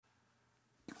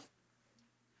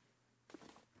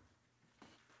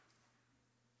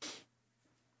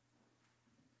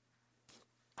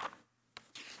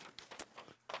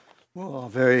Well,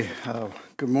 very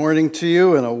good morning to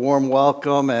you and a warm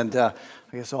welcome, and I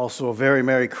guess also a very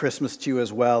Merry Christmas to you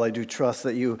as well. I do trust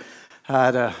that you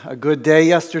had a good day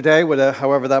yesterday,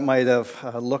 however that might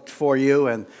have looked for you.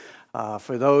 And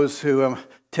for those who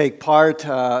take part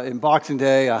in Boxing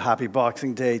Day, a happy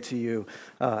Boxing Day to you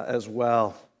as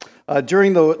well.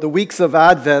 During the weeks of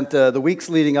Advent, the weeks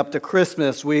leading up to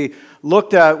Christmas, we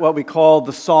looked at what we call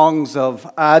the Songs of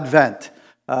Advent.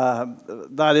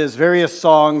 That is, various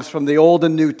songs from the Old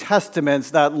and New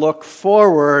Testaments that look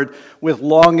forward with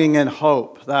longing and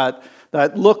hope, that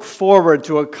look forward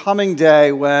to a coming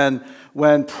day when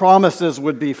promises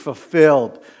would be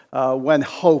fulfilled, when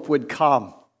hope would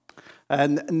come.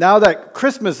 And now that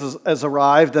Christmas has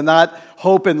arrived and that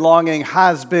hope and longing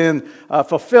has been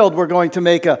fulfilled, we're going to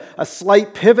make a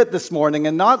slight pivot this morning,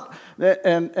 and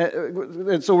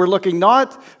so we're looking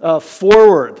not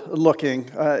forward-looking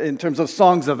in terms of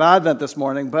songs of Advent this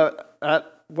morning, but at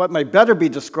what might better be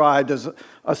described as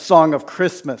a song of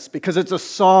Christmas, because it's a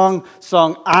song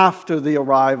sung after the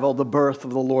arrival, the birth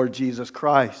of the Lord Jesus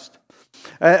Christ.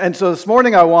 And so this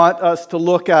morning I want us to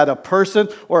look at a person,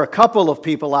 or a couple of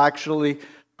people actually,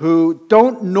 who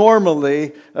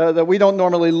that we don't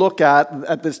normally look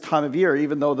at this time of year,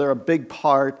 even though they're a big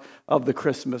part of the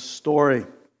Christmas story.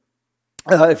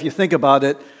 If you think about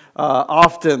it,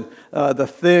 often the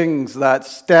things that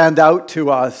stand out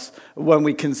to us when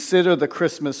we consider the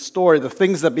Christmas story, the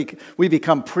things that we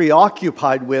become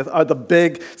preoccupied with, are the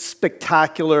big,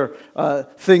 spectacular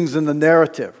things in the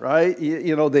narrative, right?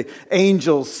 You know, the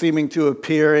angels seeming to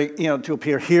appear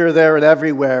here, there, and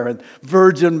everywhere, and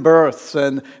virgin births,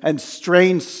 and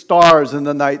strange stars in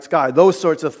the night sky, those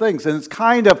sorts of things. And it's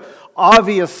kind of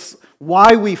obvious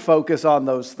why we focus on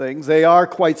those things. They are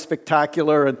quite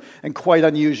spectacular and quite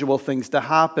unusual things to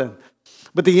happen.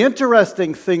 But the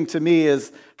interesting thing to me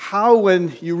is how,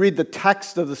 when you read the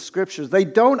text of the Scriptures, you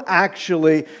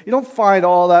don't find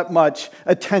all that much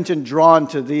attention drawn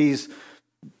to these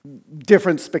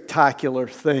different spectacular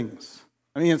things.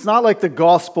 I mean, it's not like the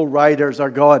gospel writers are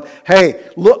going, hey,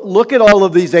 look at all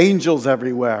of these angels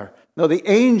everywhere. No, the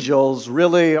angels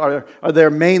really are there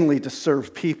mainly to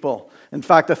serve people. In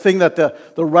fact, the thing that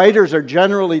the writers are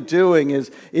generally doing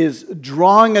is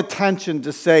drawing attention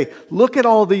to say, look at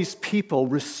all these people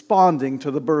responding to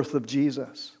the birth of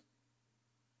Jesus.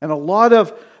 And a lot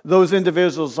of those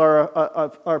individuals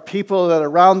are people that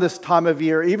around this time of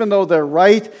year, even though they're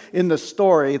right in the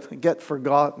story, get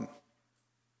forgotten.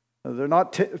 They're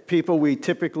not people we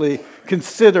typically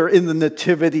consider in the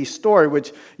nativity story,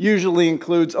 which usually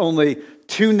includes only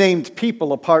two named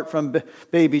people apart from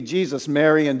baby Jesus,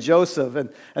 Mary and Joseph.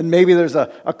 And maybe there's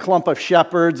a clump of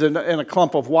shepherds and a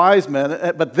clump of wise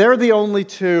men, but they're the only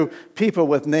two people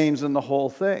with names in the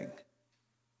whole thing.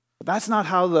 But that's not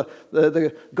how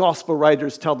the gospel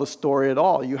writers tell the story at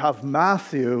all. You have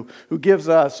Matthew, who gives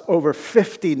us over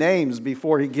 50 names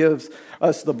before he gives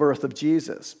us the birth of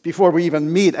Jesus, before we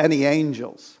even meet any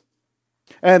angels.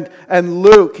 And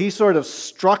Luke, he sort of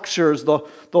structures the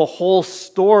whole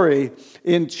story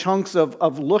in chunks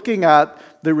of looking at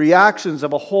the reactions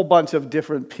of a whole bunch of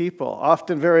different people,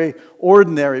 often very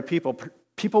ordinary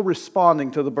people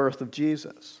responding to the birth of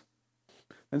Jesus.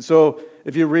 And so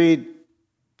if you read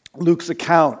Luke's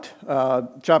account,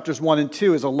 chapters 1 and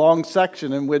 2, is a long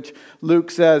section in which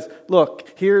Luke says,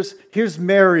 look, here's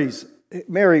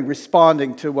Mary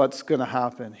responding to what's going to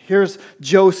happen. Here's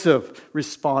Joseph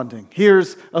responding.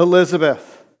 Here's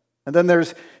Elizabeth. And then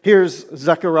here's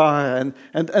Zechariah.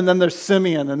 And then there's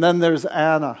Simeon. And then there's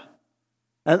Anna.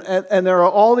 And there are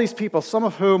all these people, some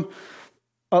of whom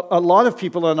a lot of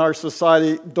people in our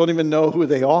society don't even know who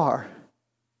they are.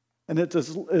 And it's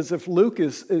as if Luke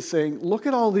is saying, look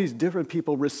at all these different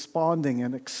people responding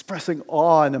and expressing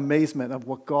awe and amazement of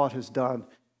what God has done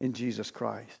in Jesus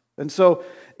Christ. And so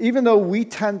even though we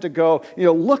tend to go,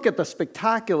 look at the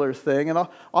spectacular thing, and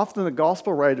often the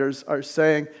gospel writers are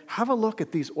saying, have a look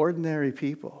at these ordinary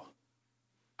people.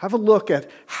 Have a look at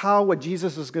how what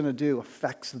Jesus is going to do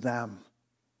affects them.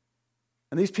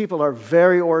 And these people are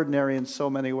very ordinary in so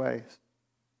many ways.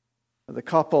 The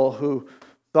couple who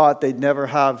thought they'd never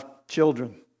have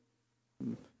children.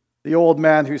 The old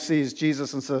man who sees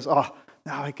Jesus and says, now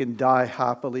I can die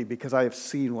happily because I have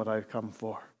seen what I've come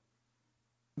for.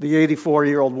 The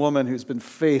 84-year-old woman who's been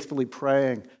faithfully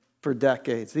praying for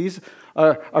decades. These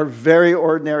are very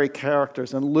ordinary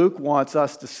characters, and Luke wants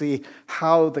us to see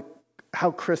how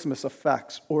Christmas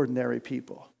affects ordinary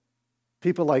people.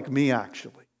 People like me,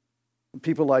 actually.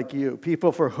 People like you.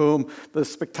 People for whom the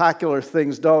spectacular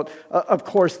things of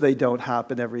course they don't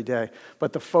happen every day,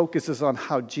 but the focus is on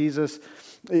how Jesus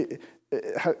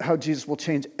will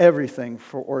change everything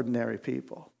for ordinary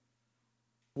people.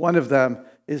 One of them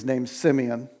is named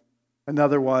Simeon.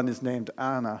 Another one is named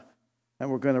Anna. And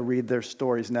we're going to read their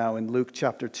stories now in Luke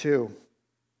chapter 2,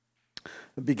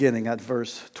 beginning at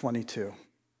verse 22.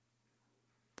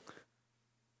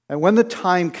 And when the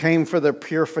time came for their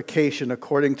purification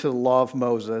according to the law of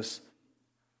Moses,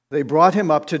 they brought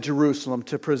him up to Jerusalem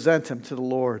to present him to the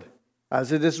Lord.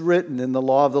 As it is written in the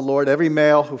law of the Lord, every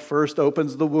male who first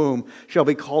opens the womb shall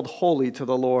be called holy to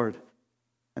the Lord.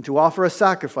 And to offer a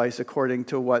sacrifice according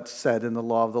to what's said in the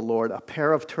law of the Lord, a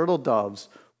pair of turtle doves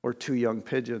or 2 young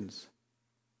pigeons.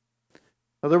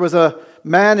 Now, there was a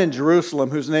man in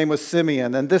Jerusalem whose name was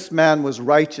Simeon, and this man was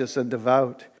righteous and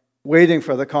devout, waiting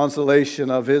for the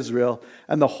consolation of Israel,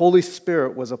 and the Holy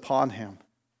Spirit was upon him.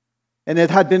 And it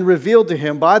had been revealed to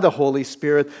him by the Holy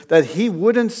Spirit that he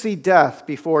wouldn't see death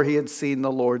before he had seen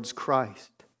the Lord's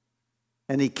Christ.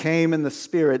 And he came in the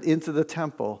Spirit into the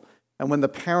temple. And when the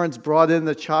parents brought in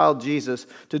the child Jesus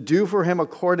to do for him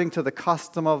according to the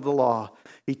custom of the law,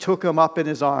 he took him up in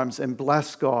his arms and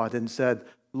blessed God and said,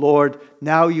 Lord,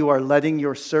 now you are letting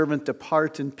your servant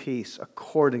depart in peace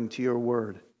according to your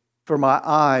word. For my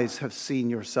eyes have seen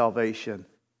your salvation,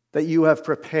 that you have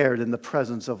prepared in the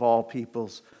presence of all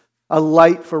peoples, a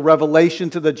light for revelation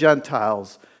to the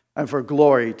Gentiles and for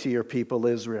glory to your people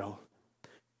Israel.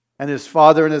 And his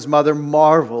father and his mother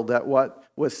marveled at what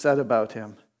was said about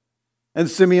him. And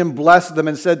Simeon blessed them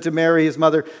and said to Mary, his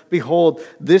mother, Behold,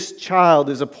 this child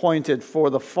is appointed for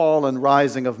the fall and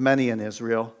rising of many in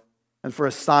Israel, and for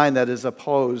a sign that is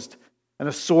opposed, and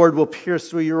a sword will pierce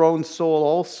through your own soul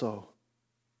also,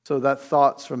 so that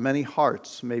thoughts from many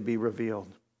hearts may be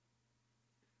revealed.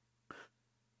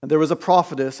 And there was a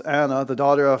prophetess, Anna, the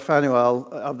daughter of Phanuel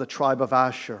of the tribe of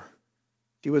Asher.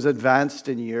 She was advanced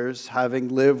in years, having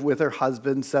lived with her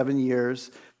husband 7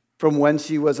 years, from when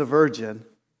she was a virgin,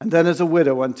 and then as a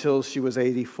widow until she was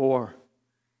 84.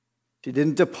 She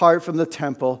didn't depart from the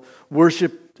temple,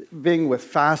 worshiping with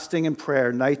fasting and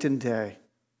prayer night and day.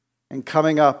 And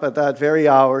coming up at that very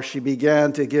hour, she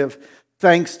began to give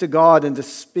thanks to God and to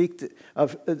speak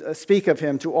of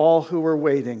him to all who were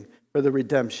waiting for the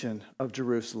redemption of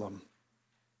Jerusalem.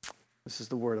 This is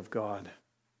the word of God.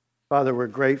 Father, we're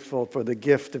grateful for the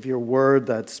gift of your word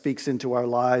that speaks into our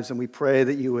lives, and we pray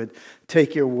that you would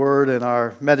take your word and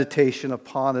our meditation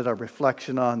upon it, our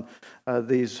reflection on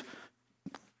these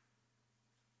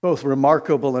both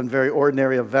remarkable and very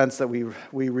ordinary events that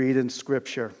we read in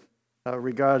Scripture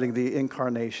regarding the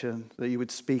incarnation, that you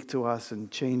would speak to us and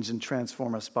change and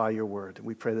transform us by your word.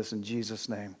 We pray this in Jesus'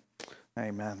 name.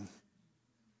 Amen.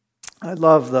 I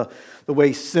love the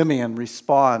way Simeon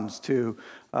responds to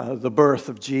the birth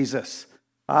of Jesus.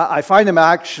 I find him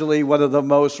actually one of the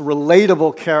most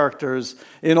relatable characters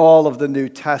in all of the New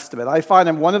Testament. I find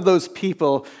him one of those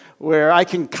people where I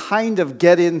can kind of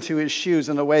get into his shoes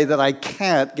in a way that I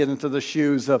can't get into the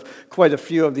shoes of quite a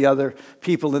few of the other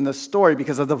people in this story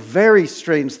because of the very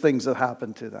strange things that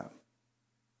happen to them.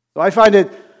 So I find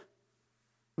it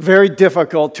very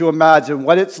difficult to imagine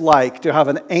what it's like to have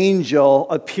an angel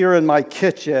appear in my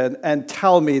kitchen and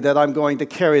tell me that I'm going to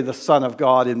carry the Son of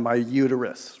God in my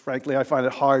uterus. Frankly, I find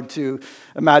it hard to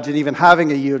imagine even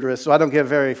having a uterus, so I don't get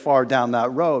very far down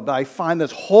that road. But I find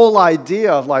this whole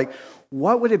idea of like,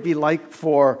 what would it be like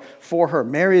for her,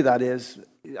 Mary that is,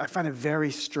 I find it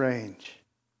very strange.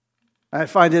 I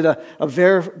find it a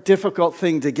very difficult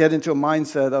thing to get into a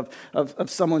mindset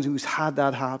of someone who's had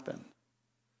that happen.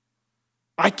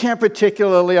 I can't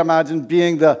particularly imagine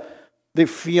being the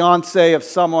fiancé of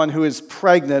someone who is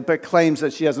pregnant but claims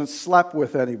that she hasn't slept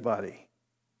with anybody.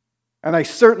 And I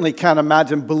certainly can't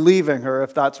imagine believing her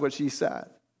if that's what she said.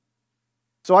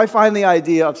 So I find the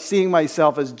idea of seeing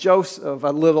myself as Joseph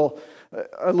a little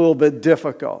bit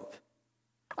difficult.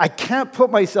 I can't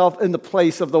put myself in the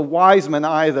place of the wise men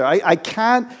either. I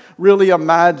can't really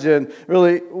imagine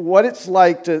what it's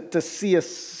like to see a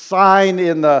sign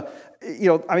in the...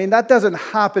 that doesn't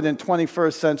happen in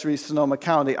 21st century Sonoma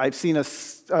County. I've seen a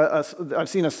sign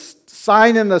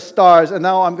in the stars, and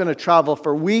now I'm going to travel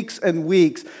for weeks and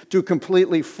weeks to a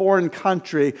completely foreign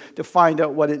country to find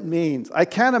out what it means. I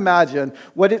can't imagine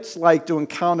what it's like to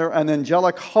encounter an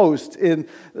angelic host in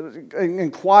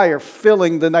choir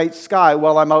filling the night sky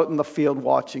while I'm out in the field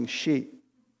watching sheep.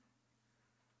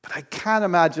 But I can't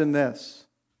imagine this.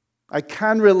 I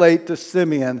can relate to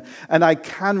Simeon, and I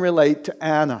can relate to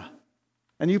Anna.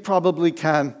 And you probably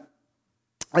can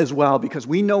as well, because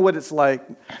we know what it's like,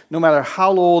 no matter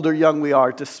how old or young we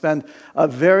are, to spend a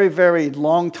very, very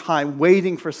long time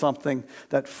waiting for something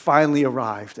that finally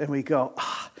arrived. And we go,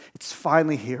 it's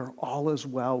finally here. All is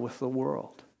well with the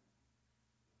world.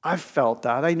 I've felt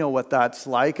that. I know what that's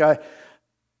like.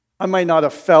 I might not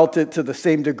have felt it to the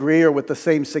same degree or with the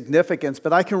same significance,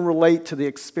 but I can relate to the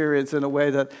experience in a way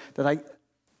in a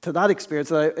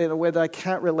way that I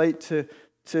can't relate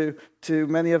to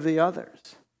many of the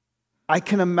others. I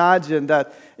can imagine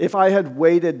that if I had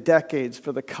waited decades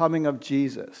for the coming of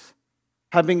Jesus,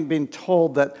 having been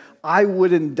told that I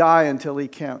wouldn't die until he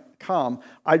can't come,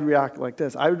 I'd react like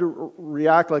this. I would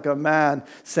react like a man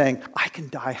saying, I can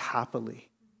die happily.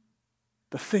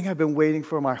 The thing I've been waiting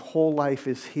for my whole life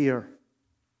is here,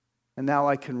 and now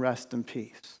I can rest in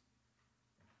peace.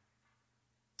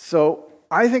 So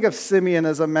I think of Simeon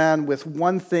as a man with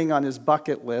one thing on his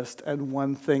bucket list and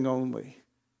one thing only.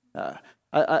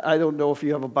 I don't know if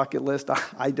you have a bucket list.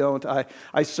 I don't.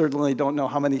 I certainly don't know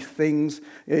how many things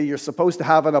you're supposed to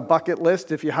have on a bucket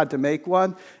list if you had to make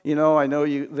one. I know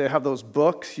they have those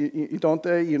books, don't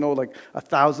they? Like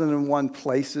 1,001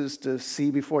 places to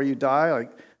see before you die.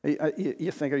 Like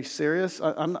you think, are you serious?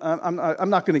 I'm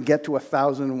not going to get to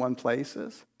 1,001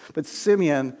 places. But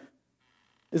Simeon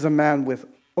is a man with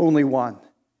only one.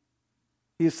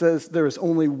 He says, there is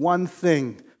only one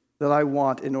thing that I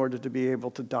want in order to be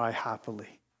able to die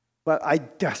happily. But I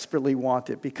desperately want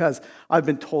it because I've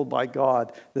been told by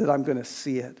God that I'm going to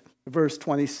see it. Verse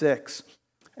 26,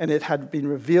 and it had been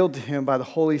revealed to him by the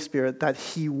Holy Spirit that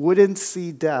he wouldn't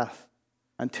see death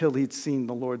until he'd seen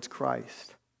the Lord's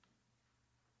Christ.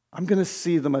 I'm going to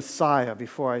see the Messiah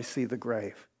before I see the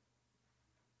grave.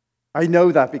 I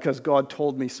know that because God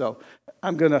told me so.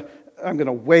 I'm going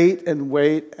to wait and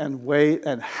wait and wait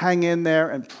and hang in there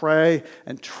and pray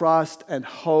and trust and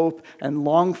hope and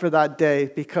long for that day,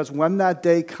 because when that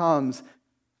day comes,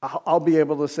 I'll be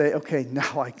able to say, okay,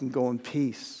 now I can go in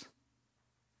peace.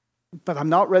 But I'm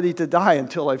not ready to die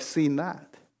until I've seen that.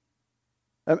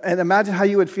 And imagine how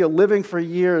you would feel living for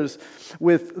years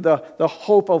with the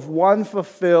hope of one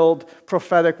fulfilled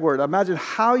prophetic word. Imagine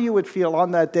how you would feel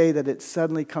on that day that it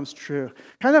suddenly comes true.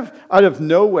 Kind of out of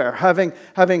nowhere,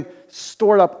 having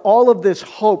stored up all of this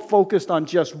hope focused on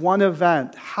just one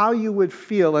event, how you would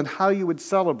feel and how you would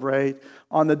celebrate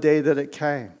on the day that it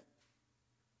came.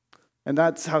 And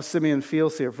that's how Simeon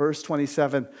feels here. Verse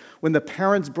 27, when the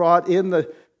parents brought in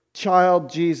the child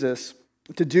Jesus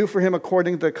to do for him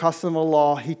according to the custom of the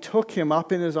law, he took him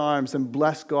up in his arms and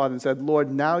blessed God and said, Lord,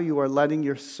 now you are letting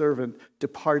your servant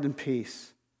depart in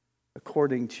peace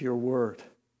according to your word.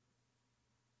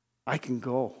 I can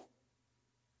go.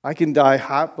 I can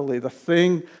happily. The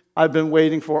thing I've been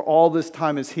waiting for all this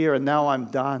time is here, and now I'm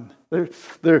done.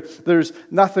 There's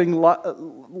nothing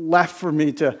left for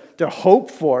me to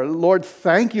hope for. Lord,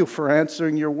 thank you for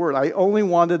answering your word. I only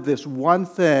wanted this one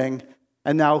thing,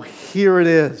 and now here it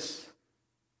is.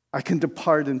 I can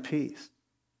depart in peace.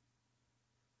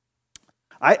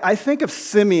 I think of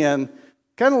Simeon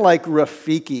kind of like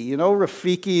Rafiki. You know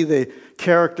Rafiki, the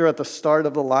character at the start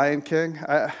of The Lion King?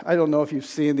 I don't know if you've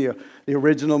seen the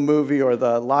original movie or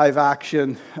the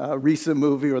live-action recent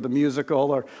movie or the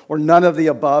musical or none of the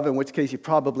above, in which case you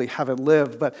probably haven't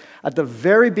lived. But at the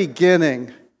very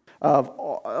beginning of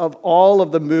all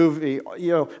of the movie,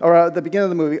 or at the beginning of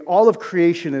the movie, all of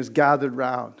creation is gathered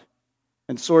round.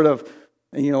 And sort of,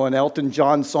 an Elton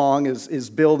John song is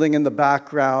building in the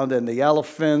background, and the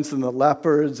elephants and the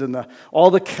leopards and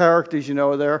all the characters,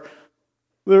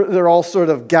 they're all sort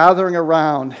of gathering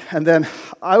around. And then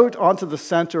out onto the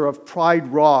center of Pride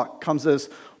Rock comes this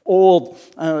old,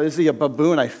 I don't know, is he a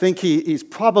baboon? I think he's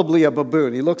probably a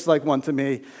baboon. He looks like one to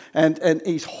me. And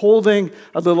he's holding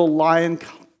a little lion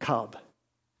cub.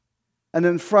 And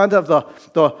in front of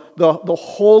the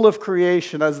whole of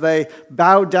creation, as they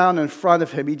bow down in front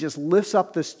of him, he just lifts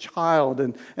up this child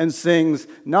and sings,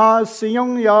 Na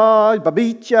Siyong Ya,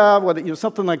 Babicha,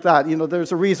 something like that.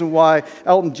 There's a reason why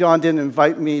Elton John didn't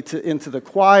invite me into the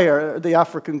choir, the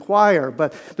African choir,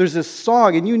 but there's this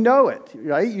song, and you know it,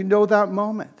 right? You know that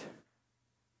moment.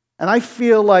 And I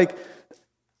feel like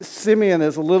Simeon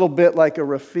is a little bit like a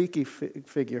Rafiki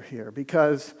figure here,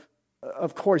 because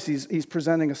of course, he's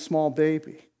presenting a small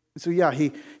baby. So yeah,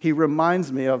 he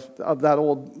reminds me of that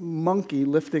old monkey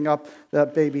lifting up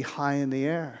that baby high in the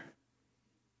air.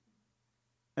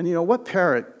 And what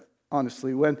parent,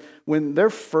 honestly, when their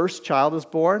first child is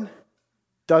born,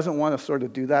 doesn't want to sort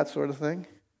of do that sort of thing?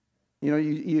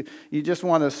 You just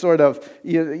want to sort of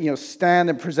stand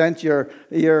and present your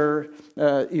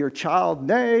child,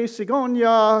 Nay,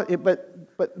 Sigonya,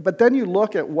 but then you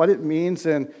look at what it means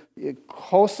in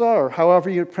Xhosa, or however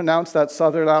you pronounce that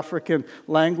Southern African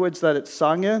language that it's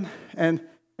sung in, and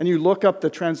you look up the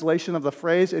translation of the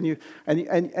phrase, and you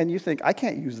think, I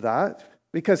can't use that,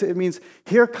 because it means,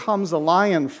 here comes a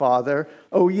lion, Father.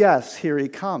 Oh yes, here he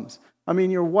comes. I mean,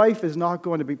 your wife is not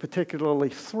going to be particularly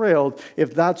thrilled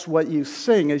if that's what you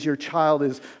sing as your child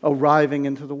is arriving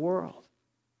into the world.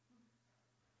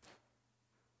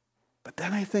 But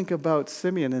then I think about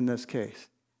Simeon in this case.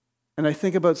 And I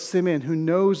think about Simeon, who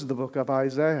knows the book of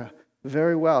Isaiah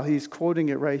very well. He's quoting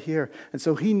it right here. And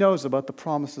so he knows about the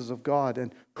promises of God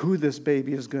and who this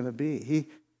baby is going to be.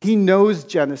 He knows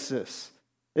Genesis,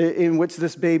 in which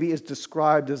this baby is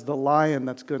described as the lion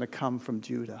that's going to come from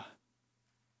Judah.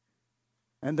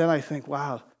 And then I think,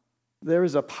 wow, there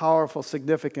is a powerful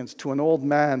significance to an old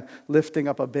man lifting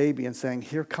up a baby and saying,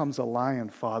 "Here comes a lion,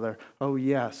 Father. Oh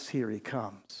yes, here he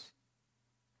comes."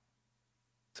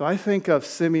 So I think of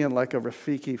Simeon like a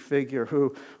Rafiki figure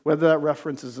who, whether that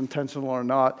reference is intentional or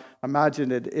not,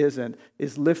 imagine it isn't,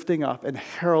 is lifting up and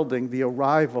heralding the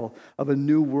arrival of a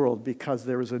new world because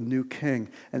there is a new king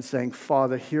and saying,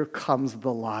 "Father, here comes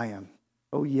the lion.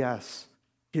 Oh yes,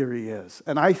 here he is."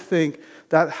 And I think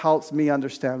that helps me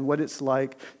understand what it's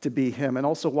like to be him, and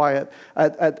also why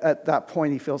at that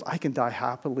point he feels, I can die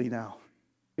happily now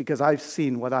because I've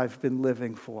seen what I've been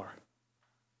living for.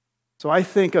 So I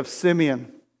think of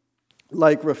Simeon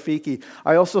like Rafiki.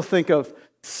 I also think of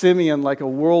Simeon like a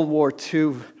World War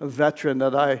II veteran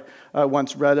that I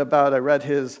once read about. I read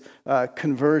his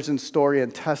conversion story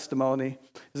and testimony.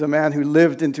 He's a man who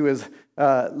lived into his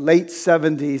late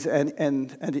 70s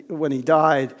and when he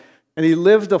died. And he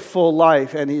lived a full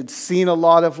life, and he'd seen a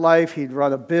lot of life. He'd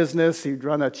run a business. He'd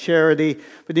run a charity.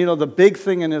 But, the big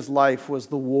thing in his life was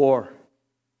the war.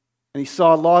 And he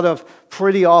saw a lot of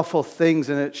pretty awful things,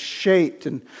 and it shaped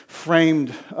and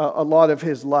framed a lot of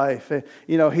his life.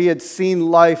 He had seen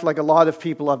life like a lot of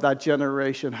people of that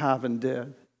generation have and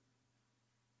did.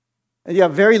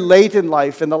 And very late in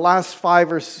life, in the last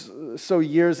 5 or so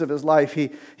years of his life,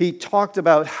 he talked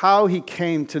about how he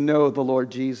came to know the Lord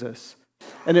Jesus.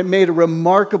 And it made a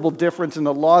remarkable difference in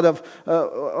a lot of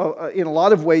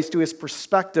ways to his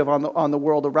perspective on the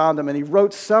world around him. And he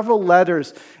wrote several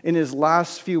letters in his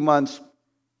last few months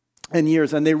and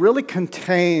years, and they really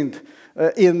contained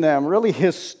in them really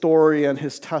his story and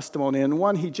his testimony. And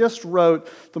one, he just wrote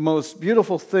the most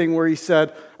beautiful thing where he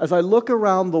said, "As I look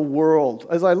around the world,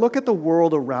 as I look at the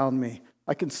world around me,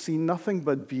 I can see nothing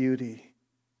but beauty."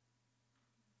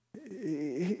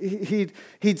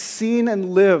 He'd seen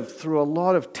and lived through a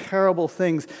lot of terrible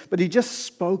things, but he just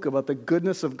spoke about the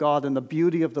goodness of God and the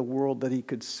beauty of the world that he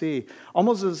could see,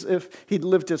 almost as if he'd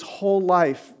lived his whole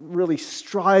life really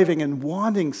striving and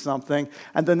wanting something,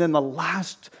 and then in the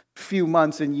last few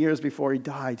months and years before he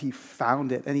died, he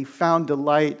found it, and he found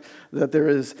delight that there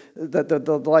is, the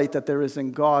delight that there is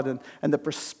in God, and the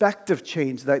perspective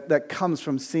change that comes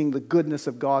from seeing the goodness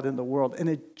of God in the world, and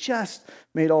it just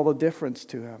made all the difference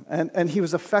to him. And he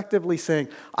was effectively saying,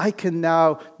 "I can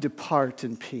now depart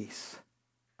in peace.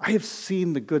 I have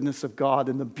seen the goodness of God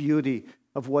and the beauty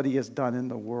of what he has done in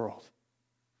the world,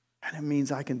 and it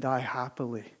means I can die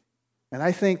happily." And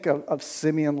I think of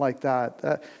Simeon like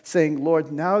that, saying,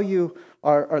 "Lord, now you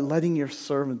are letting your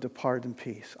servant depart in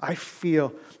peace. I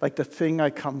feel like the thing I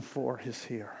come for is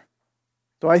here."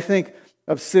 So I think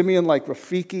of Simeon like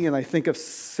Rafiki, and I think of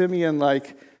Simeon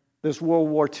like this World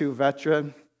War II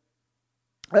veteran.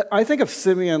 I think of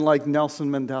Simeon like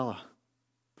Nelson Mandela.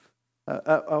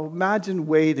 Imagine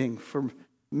waiting for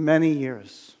many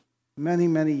years,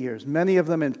 many years, many of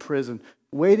them in prison,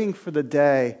 waiting for the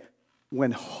day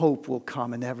when hope will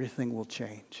come and everything will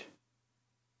change.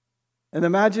 And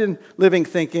imagine living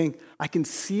thinking, I can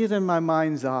see it in my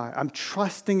mind's eye. I'm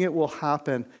trusting it will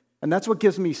happen. And that's what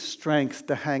gives me strength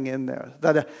to hang in there.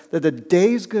 That the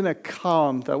day's going to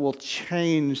come that will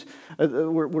change,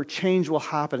 where change will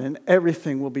happen and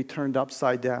everything will be turned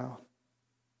upside down.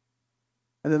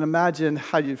 And then imagine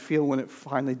how you'd feel when it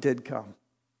finally did come.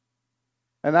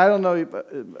 And I don't know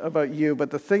about you,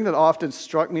 but the thing that often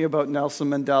struck me about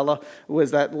Nelson Mandela was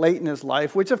that late in his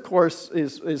life, which of course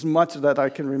is much that I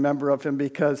can remember of him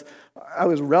because I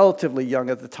was relatively young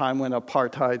at the time when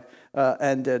apartheid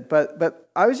ended.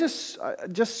 But I was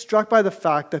just struck by the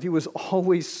fact that he was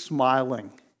always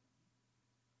smiling.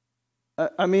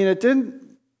 I mean, it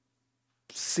didn't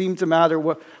seem to matter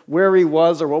where he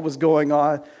was or what was going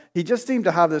on. He just seemed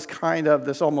to have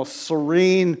this almost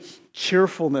serene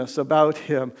cheerfulness about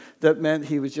him that meant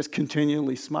he was just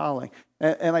continually smiling.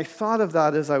 And I thought of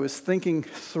that as I was thinking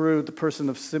through the person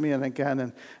of Simeon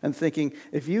again and thinking,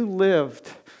 if you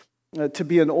lived to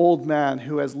be an old man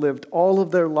who has lived all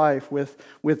of their life with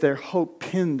their hope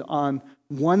pinned on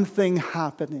one thing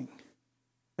happening,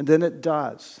 and then it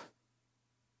does,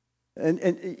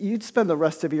 and you'd spend the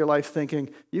rest of your life thinking,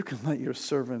 you can let your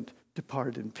servant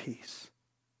depart in peace.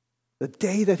 The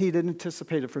day that he'd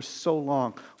anticipated for so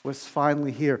long was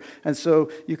finally here. And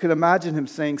so you can imagine him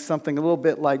saying something a little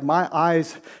bit like, my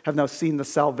eyes have now seen the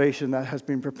salvation that has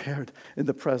been prepared in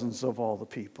the presence of all the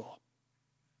people.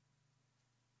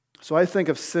 So I think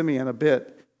of Simeon a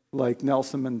bit like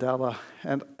Nelson Mandela,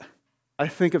 and I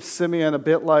think of Simeon a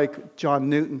bit like John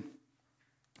Newton,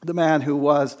 the man who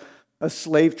was a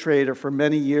slave trader for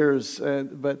many years,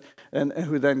 and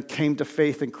who then came to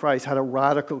faith in Christ, had a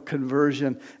radical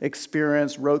conversion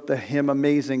experience, wrote the hymn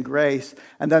Amazing Grace,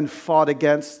 and then fought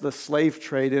against the slave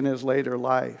trade in his later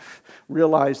life,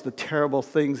 realized the terrible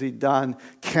things he'd done,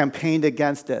 campaigned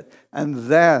against it, and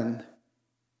then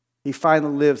he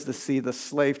finally lives to see the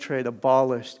slave trade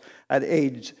abolished at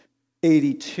age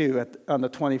 82 on the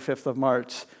 25th of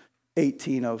March,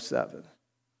 1807.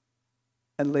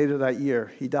 And later that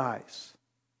year, he dies.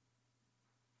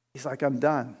 He's like, I'm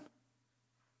done.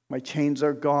 My chains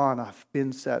are gone. I've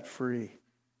been set free.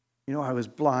 I was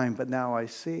blind, but now I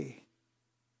see.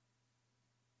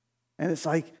 And it's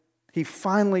like he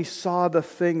finally saw the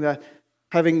thing that,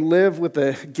 having lived with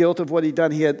the guilt of what he'd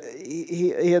done, he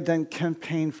had then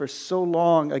campaigned for so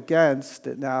long against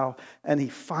it now, and he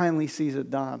finally sees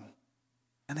it done.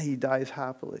 And he dies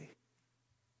happily.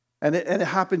 And it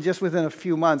happened just within a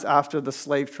few months after the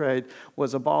slave trade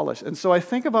was abolished. And so I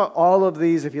think about all of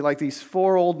these, if you like, these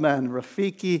four old men,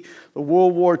 Rafiki, the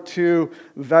World War II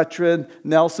veteran,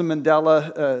 Nelson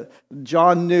Mandela,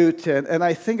 John Newton, and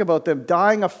I think about them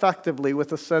dying effectively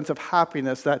with a sense of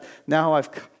happiness that now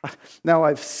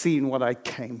I've seen what I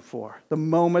came for. The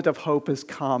moment of hope has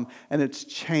come, and it's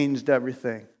changed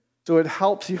everything. So it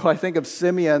helps you, I think, of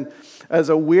Simeon as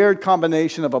a weird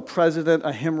combination of a president,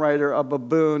 a hymn writer, a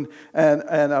baboon, and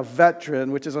a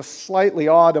veteran, which is a slightly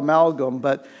odd amalgam,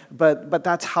 but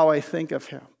that's how I think of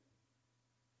him.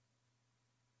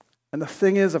 And the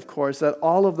thing is, of course, that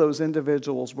all of those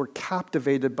individuals were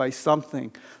captivated by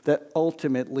something that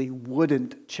ultimately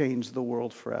wouldn't change the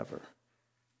world forever.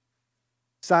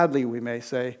 Sadly, we may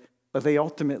say, but they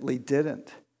ultimately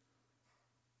didn't.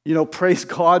 Praise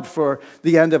God for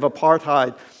the end of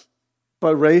apartheid,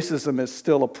 but racism is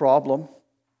still a problem.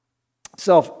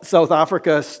 South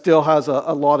Africa still has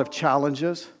a lot of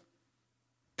challenges.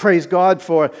 Praise God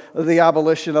for the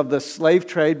abolition of the slave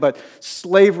trade, but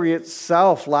slavery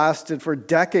itself lasted for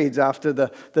decades after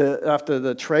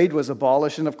the trade was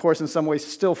abolished, and of course, in some ways,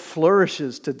 still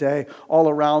flourishes today all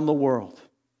around the world.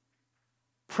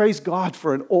 Praise God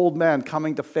for an old man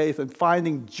coming to faith and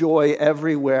finding joy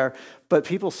everywhere, but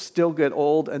people still get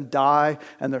old and die,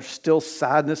 and there's still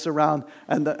sadness around,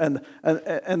 and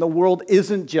the world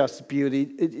isn't just beauty.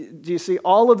 Do you see?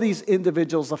 All of these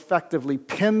individuals effectively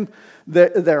pin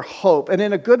their hope, and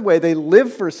in a good way, they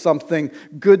live for something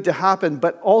good to happen,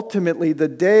 but ultimately, the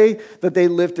day that they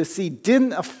lived to see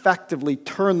didn't effectively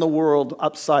turn the world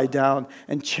upside down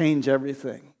and change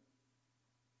everything.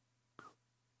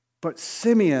 But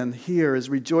Simeon here is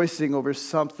rejoicing over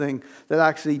something that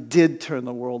actually did turn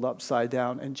the world upside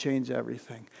down and change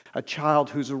everything. A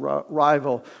child whose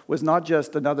arrival was not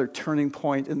just another turning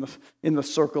point in the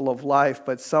circle of life,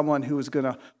 but someone who was going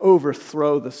to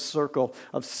overthrow the circle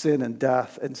of sin and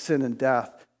death and sin and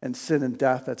death and sin and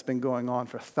death that's been going on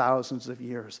for thousands of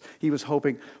years. He was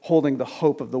holding the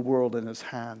hope of the world in his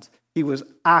hands. He was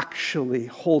actually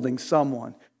holding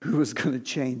someone who was going to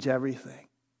change everything.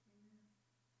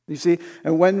 You see,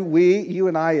 and when you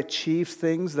and I achieve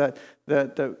things that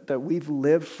we've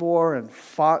lived for and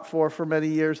fought for many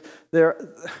years, they're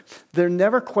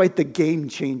never quite the game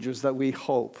changers that we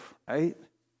hope, right?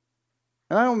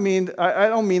 And I don't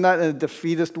mean that in a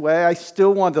defeatist way. I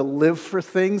still want to live for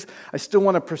things. I still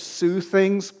want to pursue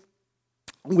things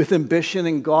with ambition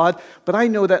in God. But I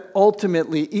know that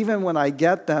ultimately, even when I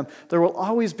get them, there will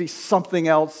always be something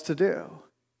else to do.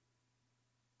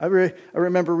 I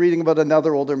remember reading about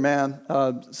another older man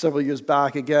several years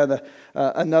back, again,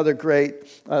 another great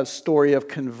story of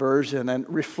conversion, and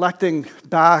reflecting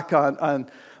back on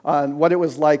what it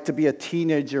was like to be a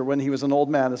teenager when he was an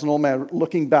old man. As an old man,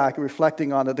 looking back and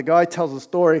reflecting on it, the guy tells a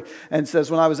story and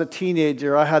says, when I was a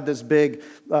teenager, I had this big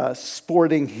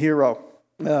sporting hero.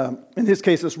 In his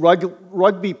case, this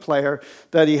rugby player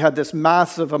that he had this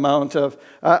massive amount of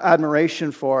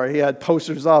admiration for. He had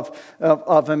posters of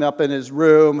him up in his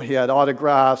room. He had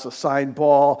autographs, a signed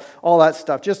ball, all that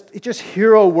stuff. Just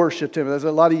hero worshipped him, as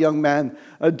a lot of young men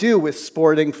do with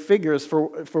sporting figures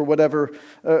for whatever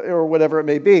it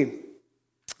may be.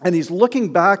 And he's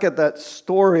looking back at that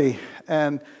story,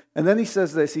 and then he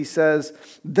says this. He says,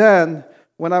 "Then,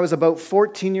 when I was about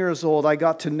 14 years old, I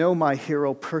got to know my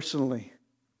hero personally.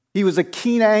 He was a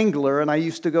keen angler, and I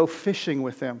used to go fishing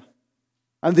with him.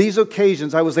 On these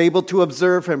occasions, I was able to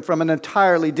observe him from an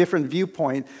entirely different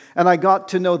viewpoint, and I got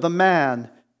to know the man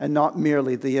and not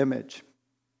merely the image.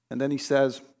 And then he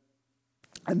says,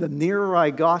 and the nearer I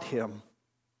got him,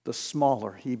 the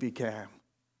smaller he became.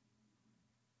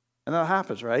 And that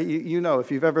happens, right? You know,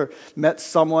 if you've ever met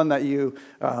someone that you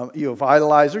have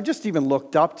idolized or just even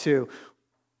looked up to,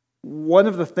 one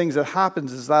of the things that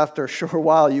happens is that after a short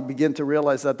while, you begin to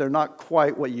realize that they're not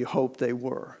quite what you hoped they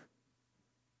were.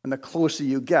 And the closer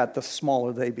you get, the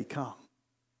smaller they become.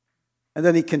 And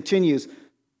then he continues,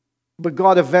 but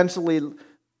God eventually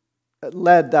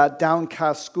led that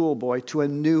downcast schoolboy to a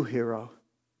new hero.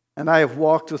 And I have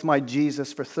walked with my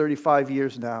Jesus for 35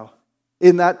 years now.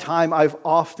 In that time, I've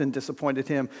often disappointed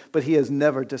him, but he has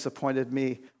never disappointed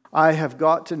me. I have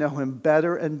got to know him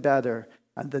better and better.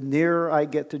 And the nearer I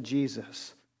get to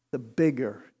Jesus, the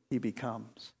bigger he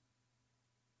becomes.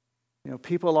 You know,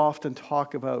 people often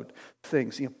talk about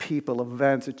things, people,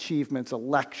 events, achievements,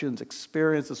 elections,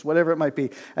 experiences, whatever it might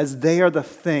be, as they are the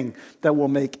thing that will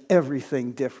make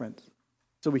everything different.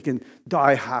 So we can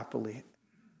die happily.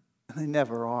 And they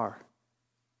never are.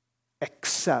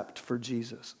 Except for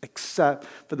Jesus. Except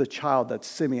for the child that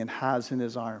Simeon has in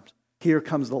his arms. Here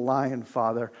comes the lion,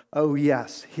 Father. Oh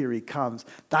yes, here he comes.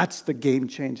 That's the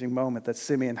game-changing moment that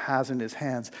Simeon has in his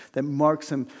hands that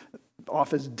marks him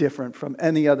off as different from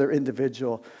any other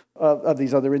individual of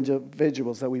these other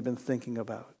individuals that we've been thinking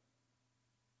about.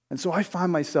 And so I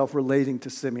find myself relating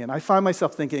to Simeon. I find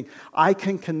myself thinking, I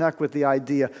can connect with the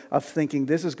idea of thinking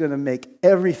this is going to make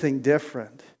everything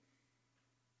different.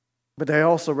 But I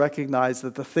also recognize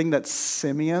that the thing that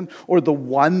Simeon, or the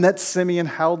one that Simeon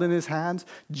held in his hands,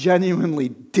 genuinely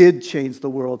did change the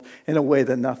world in a way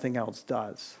that nothing else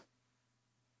does.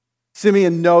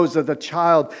 Simeon knows that the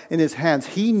child in his hands,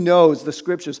 he knows the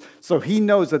scriptures, so he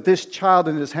knows that this child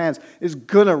in his hands is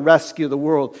going to rescue the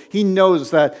world. He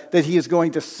knows that he is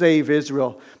going to save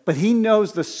Israel. But he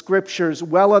knows the scriptures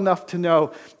well enough to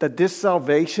know that this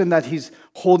salvation that he's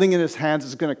holding in his hands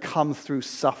is going to come through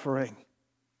suffering.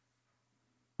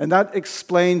 And that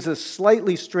explains a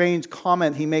slightly strange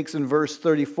comment he makes in verse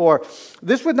 34.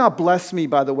 This would not bless me,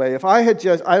 by the way, if I had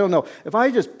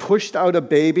just pushed out a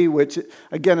baby, which,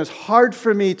 again, is hard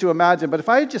for me to imagine, but if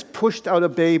I had just pushed out a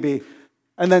baby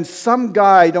and then some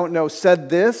guy, I don't know, said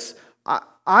this,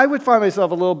 I would find myself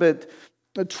a little bit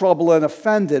troubled and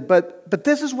offended. But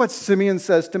this is what Simeon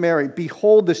says to Mary.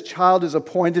 Behold, this child is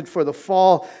appointed for the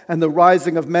fall and the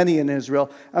rising of many in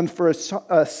Israel, and for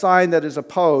a sign that is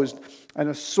opposed, and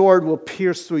a sword will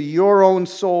pierce through your own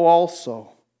soul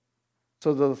also,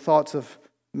 so that the thoughts of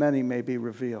many may be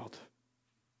revealed.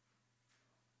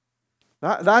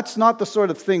 That's not the sort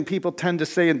of thing people tend to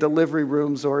say in delivery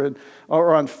rooms or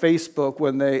on Facebook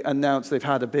when they announce they've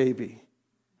had a baby.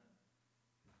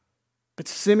 But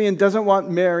Simeon doesn't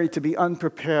want Mary to be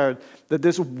unprepared that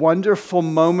this wonderful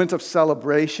moment of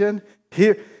celebration,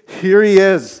 here he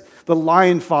is, the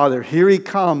lion father, here he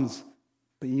comes.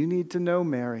 But you need to know,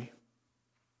 Mary,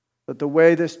 that the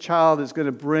way this child is going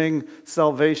to bring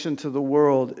salvation to the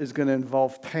world is going to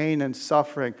involve pain and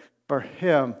suffering for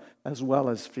him as well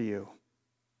as for you.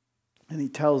 And he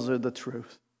tells her the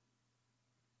truth.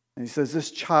 And he says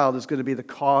this child is going to be the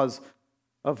cause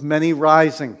of many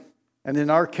rising. And in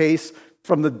our case,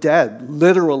 from the dead,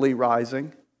 literally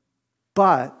rising.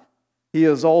 But he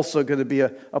is also going to be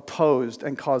opposed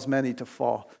and cause many to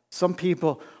fall. Some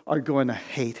people are going to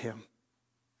hate him.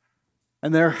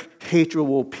 And their hatred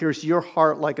will pierce your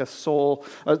heart like a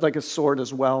sword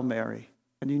as well, Mary.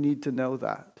 And you need to know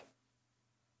that.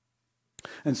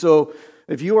 And so,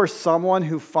 if you are someone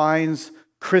who finds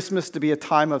Christmas to be a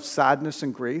time of sadness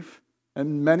and grief,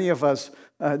 and many of us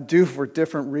do for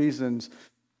different reasons,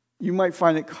 you might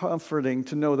find it comforting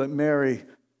to know that Mary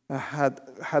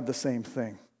had the same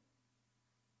thing.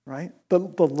 Right? The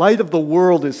light of the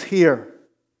world is here,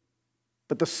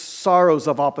 but the sorrows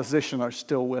of opposition are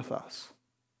still with us.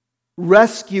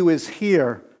 Rescue is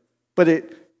here, but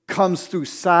it comes through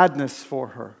sadness for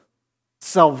her.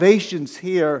 Salvation's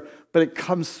here, but it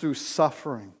comes through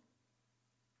suffering.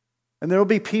 And there will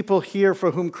be people here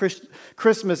for whom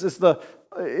Christmas is the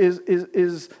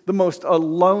most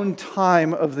alone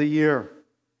time of the year.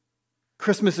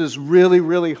 Christmas is really,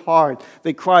 really hard.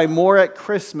 They cry more at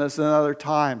Christmas than other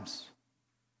times.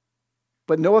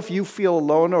 But know if you feel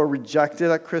alone or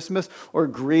rejected at Christmas or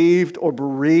grieved or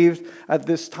bereaved at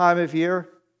this time of year,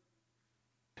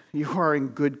 you are in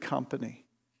good company.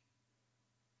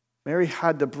 Mary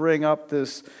had to bring up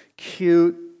this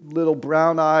cute little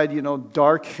brown-eyed,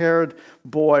 dark-haired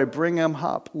boy, bring him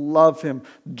up, love him,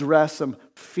 dress him,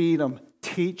 feed him,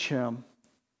 teach him,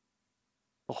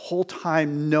 the whole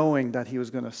time knowing that he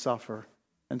was going to suffer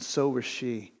and so was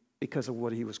she because of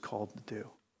what he was called to do.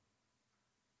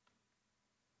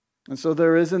 And so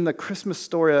there is in the Christmas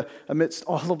story, amidst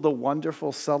all of the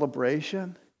wonderful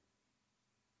celebration,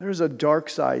 there is a dark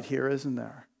side here, isn't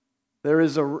there? There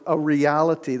is a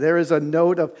reality. There is a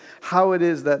note of how it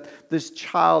is that this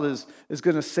child is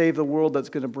going to save the world that's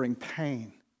going to bring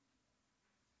pain.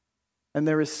 And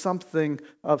there is something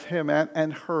of him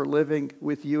and her living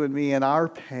with you and me in our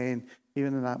pain,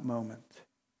 even in that moment.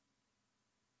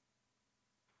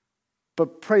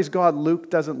 But praise God, Luke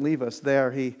doesn't leave us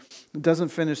there. He doesn't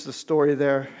finish the story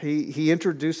there. He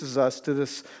introduces us to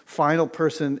this final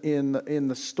person in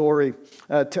the story,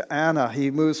 to Anna.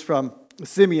 He moves from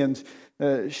Simeon's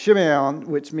Shimeon,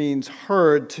 which means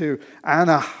heard, to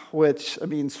Anna, which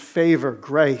means favor,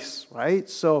 grace, right?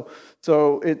 So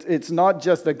it's not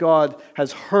just that God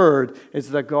has heard, it's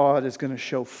that God is going to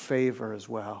show favor as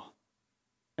well.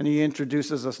 And he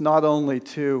introduces us not only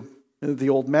to the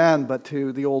old man, but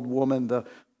to the old woman, the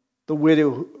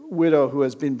widow who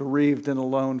has been bereaved and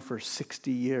alone for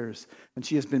 60 years. And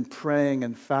she has been praying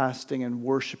and fasting and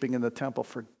worshiping in the temple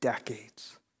for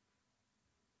decades.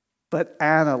 But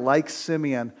Anna, like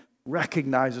Simeon,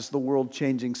 recognizes the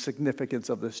world-changing significance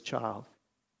of this child.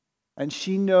 And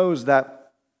she knows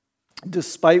that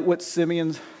despite what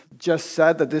Simeon just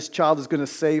said, that this child is going to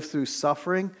save through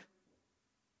suffering,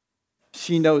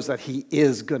 she knows that he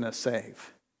is going to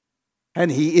save. And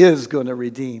he is going to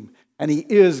redeem. And he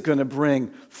is going to bring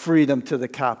freedom to the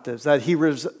captives. That he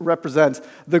represents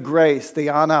the grace, the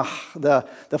honor,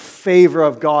 the favor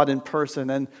of God in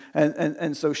person.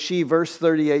 And so she, verse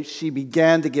 38, she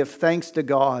began to give thanks to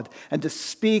God and to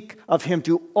speak of him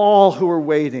to all who were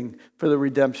waiting for the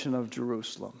redemption of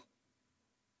Jerusalem.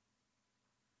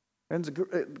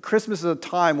 And Christmas is a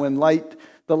time when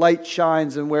the light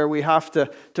shines and where we have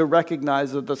to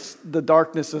recognize that the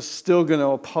darkness is still going to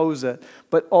oppose it.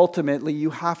 But ultimately,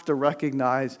 you have to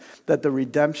recognize that the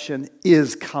redemption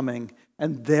is coming.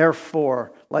 And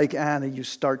therefore, like Anna, you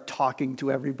start talking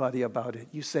to everybody about it.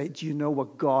 You say, do you know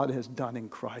what God has done in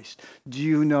Christ? Do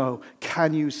you know?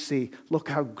 Can you see? Look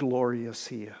how glorious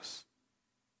he is.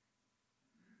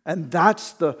 And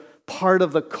that's the part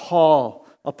of the call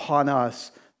upon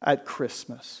us at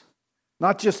Christmas.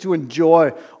 Not just to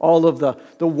enjoy all of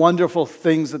the wonderful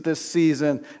things that this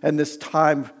season and this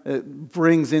time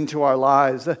brings into our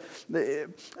lives,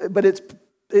 but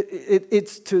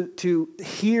it's to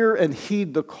hear and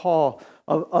heed the call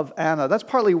of Anna. That's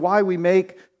partly why we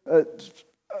make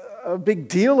a big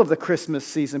deal of the Christmas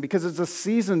season, because it's a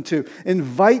season to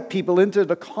invite people into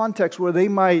the context where they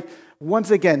might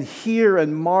once again hear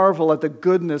and marvel at the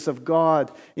goodness of God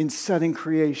in setting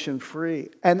creation free.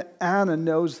 And Anna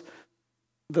knows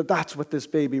that that's what this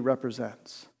baby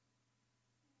represents.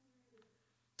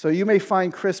 So you may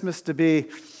find Christmas to be,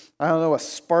 a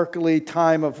sparkly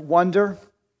time of wonder.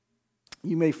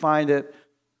 You may find it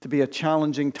to be a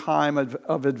challenging time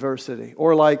of adversity.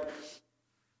 Or like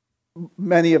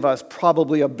many of us,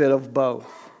 probably a bit of both.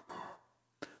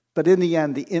 But in the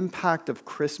end, the impact of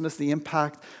Christmas, the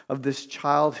impact of this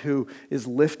child who is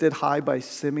lifted high by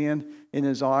Simeon in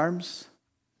his arms,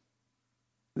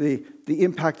 the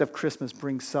impact of Christmas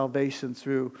brings salvation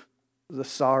through the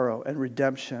sorrow and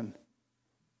redemption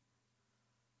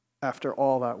after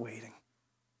all that waiting.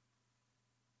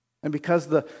 And because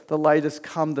the light has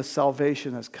come, the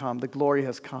salvation has come, the glory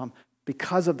has come.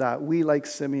 Because of that, we, like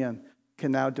Simeon,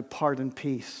 can now depart in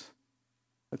peace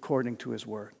according to his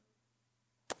word.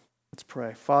 Let's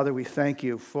pray. Father, we thank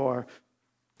you for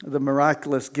the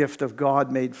miraculous gift of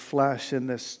God made flesh in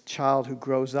this child who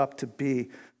grows up to be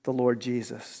the Lord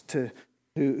Jesus,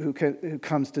 who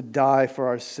comes to die for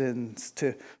our sins,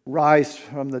 to rise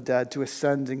from the dead, to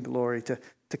ascend in glory, to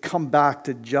come back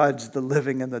to judge the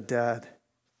living and the dead.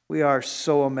 We are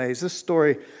so amazed. This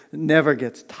story never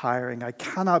gets tiring. I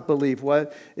cannot believe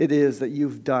what it is that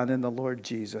you've done in the Lord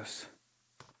Jesus.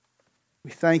 We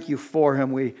thank you for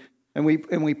him. And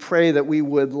we pray that we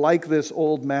would, like this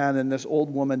old man and this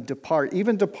old woman, depart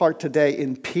today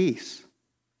in peace,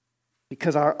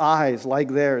 because our eyes, like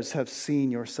theirs, have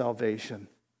seen your salvation,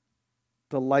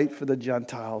 the light for the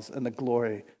Gentiles and the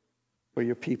glory for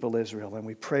your people Israel. And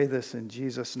we pray this in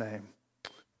Jesus' name.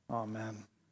 Amen.